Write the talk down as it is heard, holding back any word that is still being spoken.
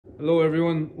Hello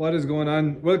everyone, what is going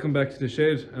on? Welcome back to the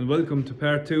shed and welcome to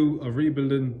part 2 of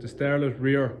rebuilding the Starlet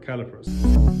rear calipers.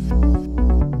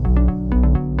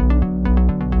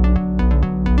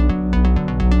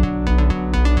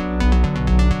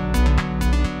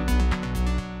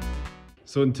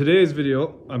 So in today's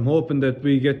video, I'm hoping that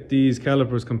we get these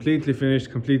calipers completely finished,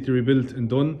 completely rebuilt and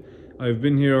done. I've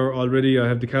been here already, I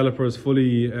have the calipers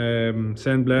fully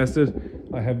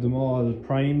sandblasted. I have them all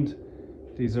primed.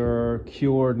 These are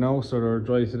cured now, so they're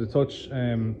dry to the touch.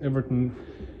 Everything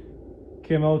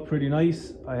came out pretty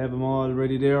nice. I have them all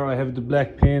ready there. I have the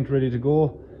black paint ready to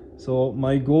go. So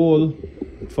my goal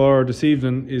for this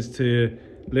evening is to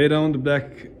lay down the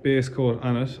black base coat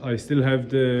on it. I still have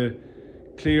the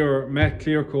matte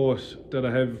clear coat that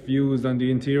I have used on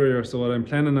the interior. So what I'm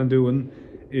planning on doing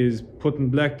is putting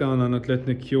black down on it, letting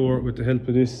it cure with the help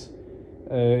of this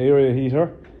area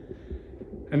heater.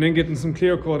 And then getting some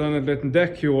clear coat on it, letting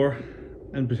that cure,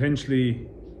 and potentially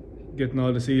getting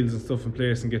all the seals and stuff in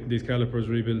place and getting these calipers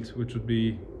rebuilt, which would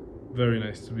be very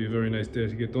nice. It would be a very nice day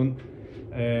to get done.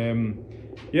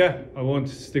 Yeah, I won't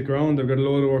stick around. I've got a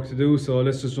load of work to do, so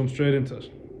let's just jump straight into it.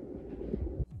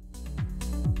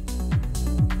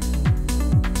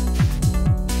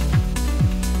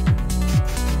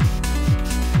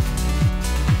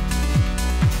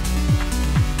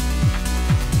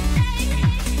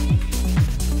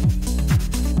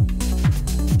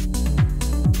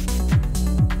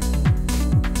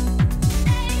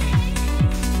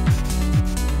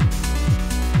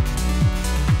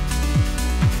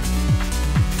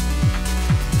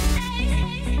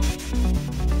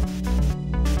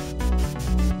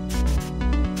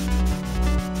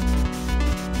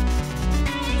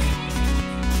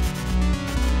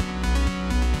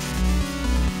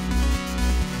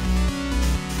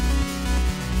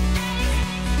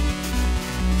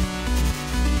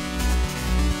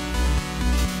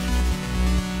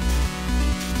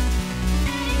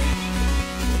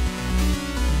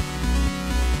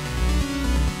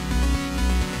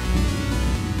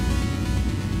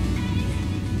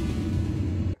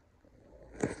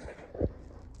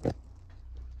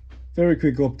 Very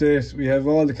quick update, we have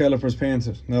all the calipers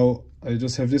painted. Now I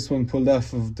just have this one pulled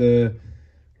off of the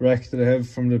rack that I have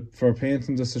for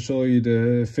painting, just to show you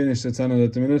the finish that's on it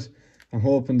at the minute. I'm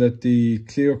hoping that the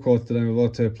clear coat that I'm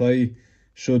about to apply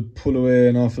should pull away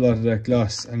an awful lot of that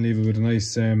gloss and leave it with a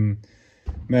nice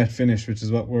matte finish, which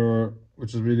is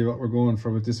really what we're going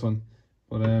for with this one.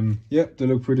 But yeah, they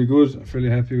look pretty good. I'm fairly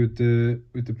happy with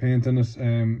the paint on it.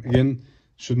 Again,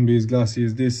 shouldn't be as glossy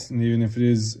as this, and even if it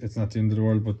is, it's not the end of the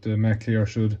world, but the matte clear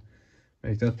should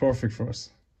make that perfect for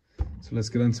us. So let's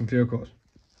get on some clear coat.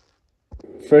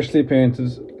 Freshly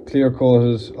painted, clear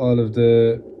coated, all of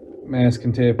the mask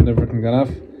and tape and everything gone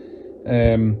off.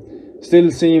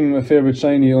 Still seem a fair bit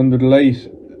shiny under the light.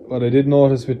 What I did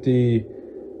notice with the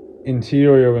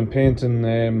interior when painting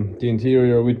the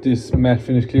interior with this matte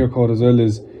finish clear coat as well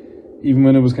is, even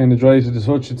when it was kind of dry to the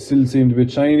touch, it still seemed a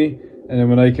bit shiny. And then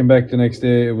when I came back the next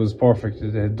day, it was perfect.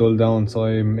 It had dulled down, so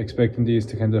I'm expecting these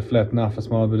to kind of flatten off a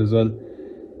small bit as well.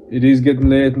 It is getting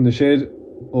late in the shed,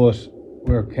 but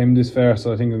we're came this far,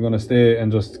 so I think I'm going to stay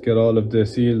and just get all of the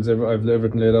seals. I've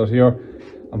everything laid out here.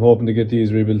 I'm hoping to get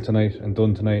these rebuilt tonight and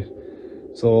done tonight.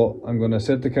 So I'm going to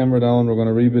set the camera down. We're going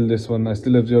to rebuild this one. I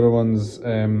still have the other ones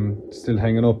still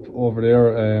hanging up over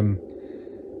there.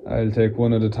 I'll take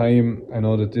one at a time. I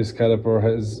know that this caliper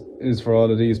is for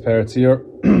all of these parts here,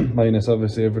 minus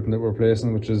obviously everything that we're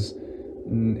placing, which is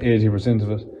 80%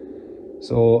 of it.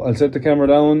 So I'll set the camera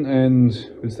down and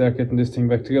we'll start getting this thing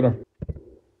back together.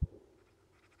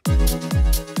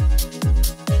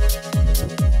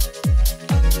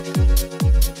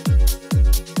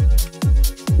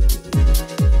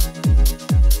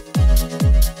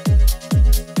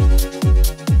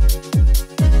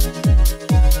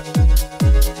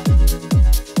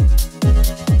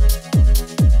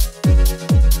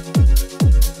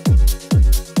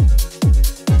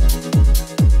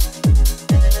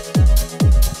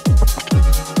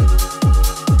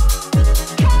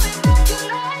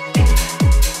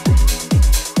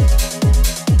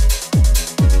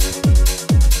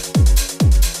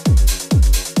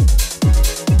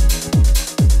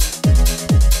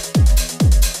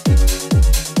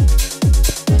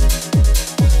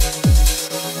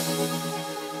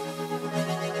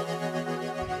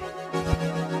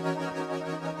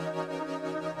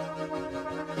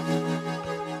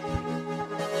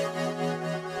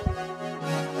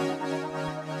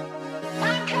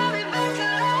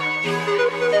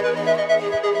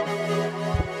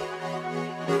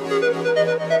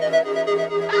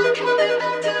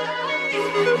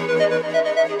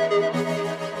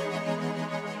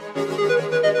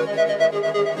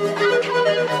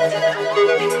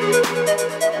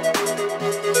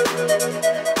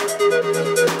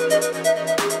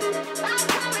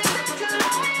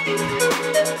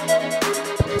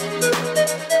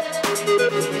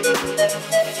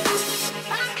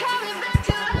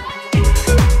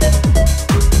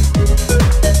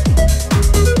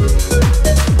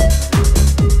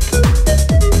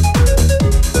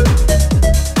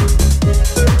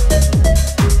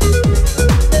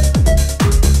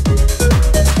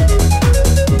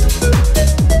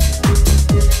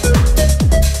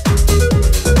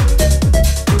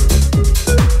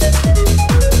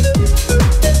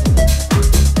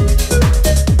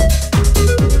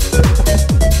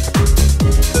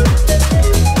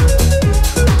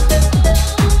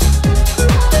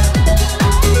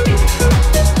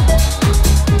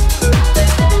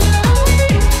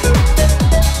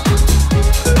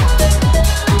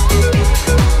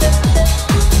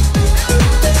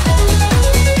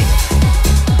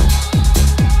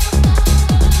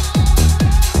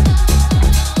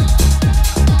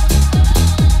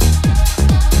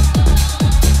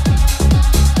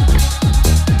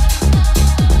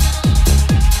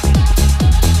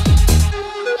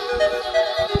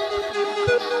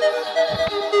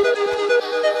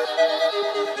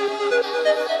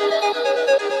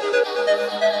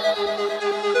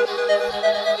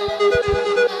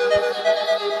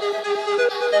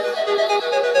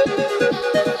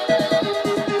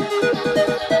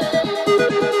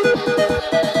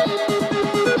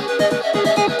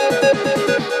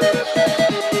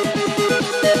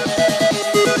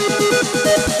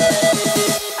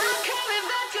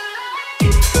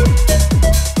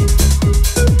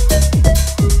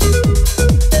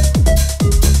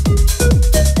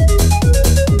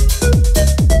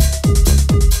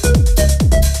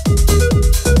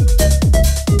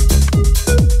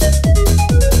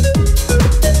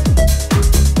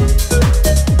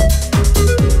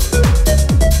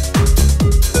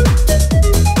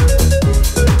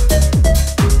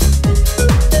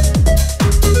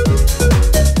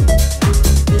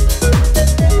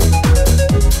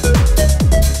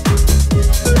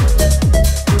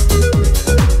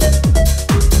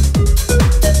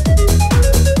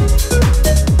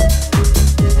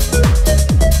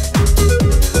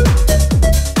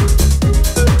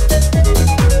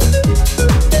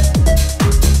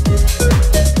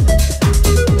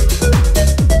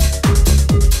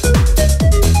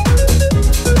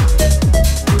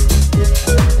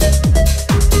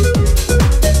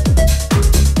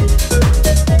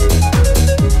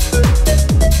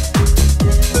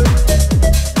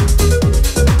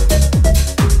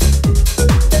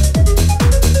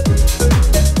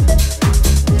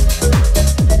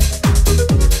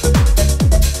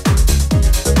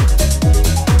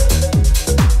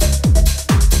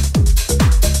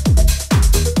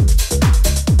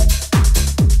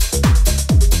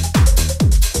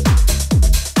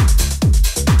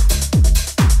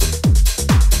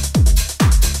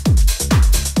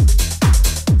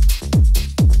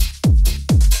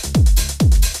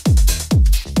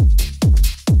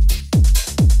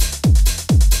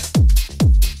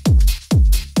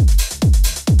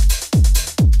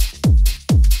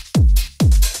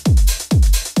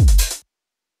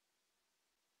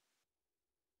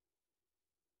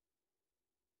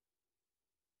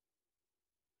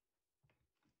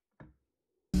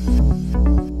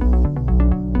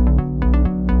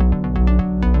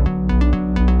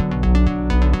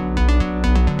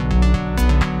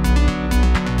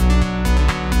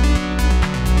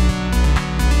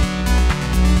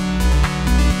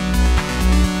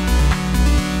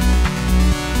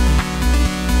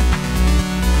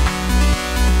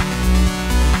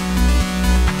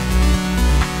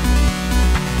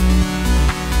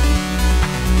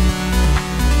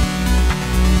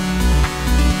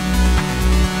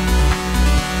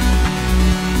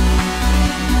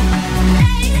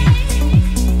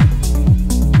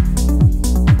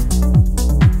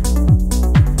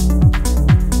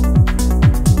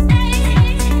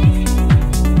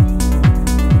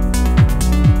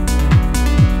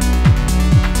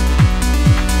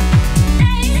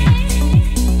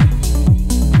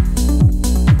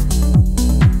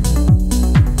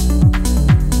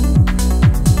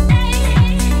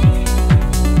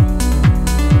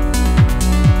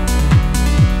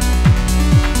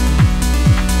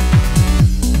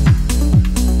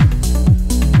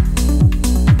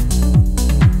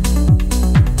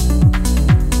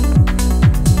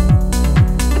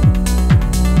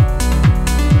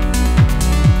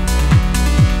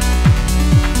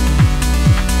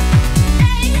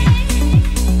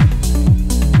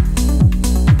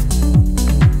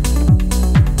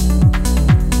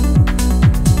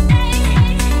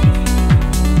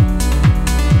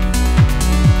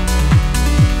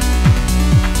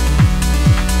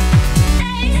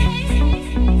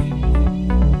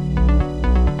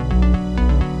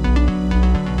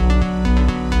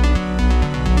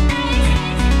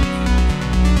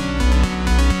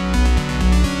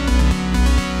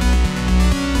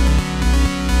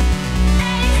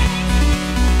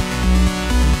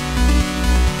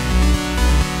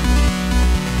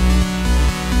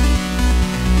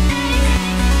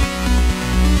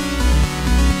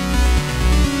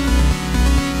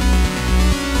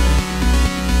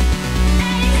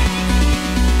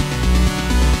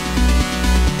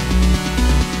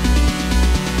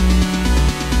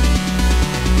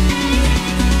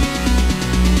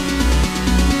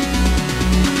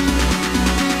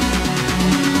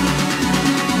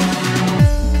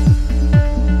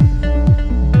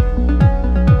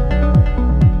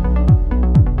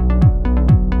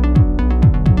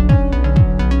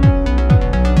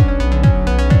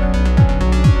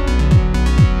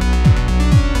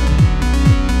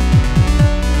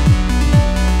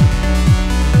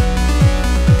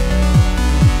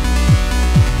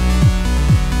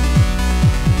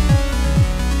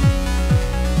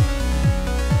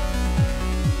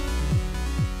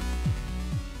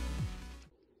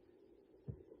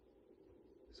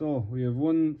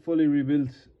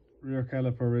 rebuilt rear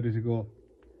caliper ready to go.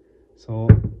 So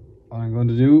what I'm going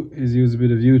to do is use a bit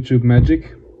of YouTube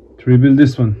magic to rebuild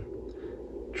this one.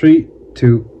 3,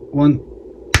 2, 1.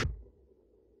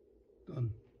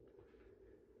 Done.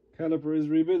 Caliper is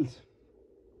rebuilt.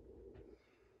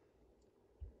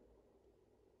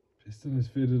 Piston is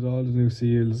fitted, all the new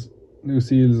seals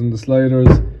and the sliders.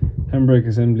 Handbrake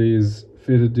assembly is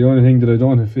fitted. The only thing that I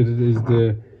don't have fitted is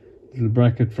the little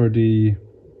bracket for the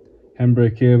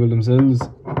handbrake cable themselves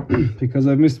because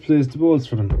I've misplaced the bolts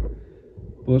for them.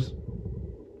 But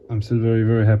I'm still very,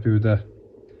 very happy with that.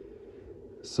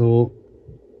 So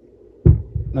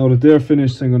now that they're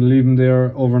finished, I'm going to leave them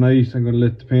there overnight. I'm going to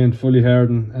let the paint fully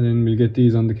harden, and then we'll get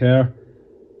these on the car.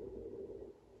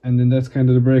 And then that's kind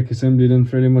of the brake assembly then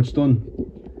fairly much done.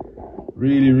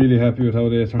 Really, really happy with how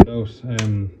they turned out.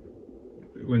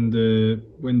 When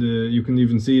you can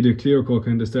even see the clear coat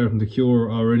kind of starting to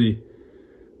cure already.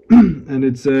 And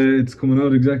it's coming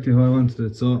out exactly how I wanted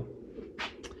it. So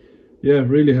yeah,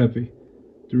 really happy.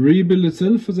 The rebuild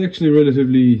itself was actually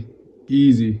relatively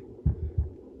easy.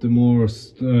 The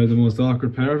most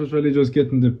awkward part was really just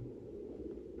getting the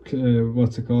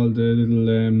what's it called, the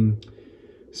little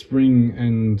spring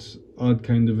and odd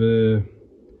kind of a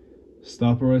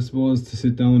stopper, I suppose, to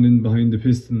sit down in behind the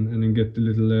piston, and then get the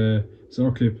little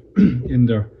circlip in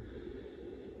there.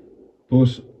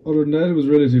 But other than that, it was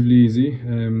relatively easy.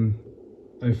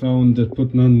 I found that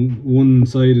putting on one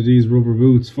side of these rubber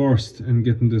boots first and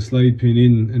getting the slide pin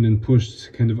in and then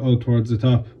pushed kind of out towards the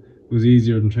top was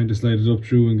easier than trying to slide it up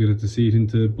through and get it to seat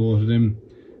into both of them.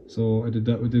 So I did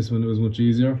that with this one. It was much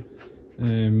easier.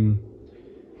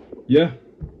 Yeah,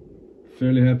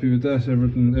 fairly happy with that.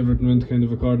 Everything went kind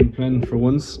of according to plan for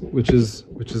once, which is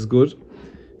good,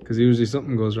 because usually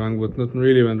something goes wrong, but nothing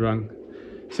really went wrong.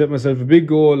 Set myself a big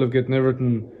goal of getting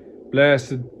everything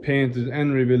blasted, painted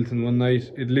and rebuilt in one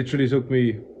night. It literally took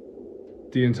me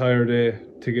the entire day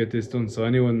to get this done, so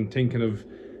anyone thinking of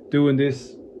doing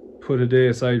this, put a day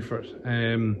aside for it.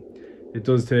 It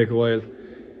does take a while,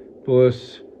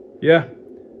 but yeah,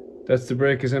 that's the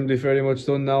brake assembly fairly much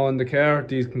done now on the car.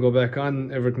 These can go back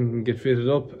on, everything can get fitted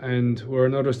up, and we're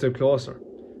another step closer.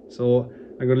 So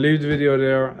I'm going to leave the video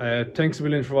there. Thanks a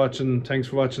million for watching. Thanks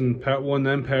for watching part 1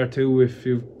 and part 2 if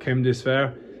you've came this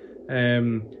far.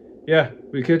 Yeah,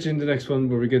 we'll catch you in the next one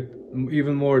where we get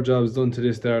even more jobs done to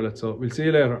this Starlet. So we'll see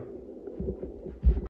you later.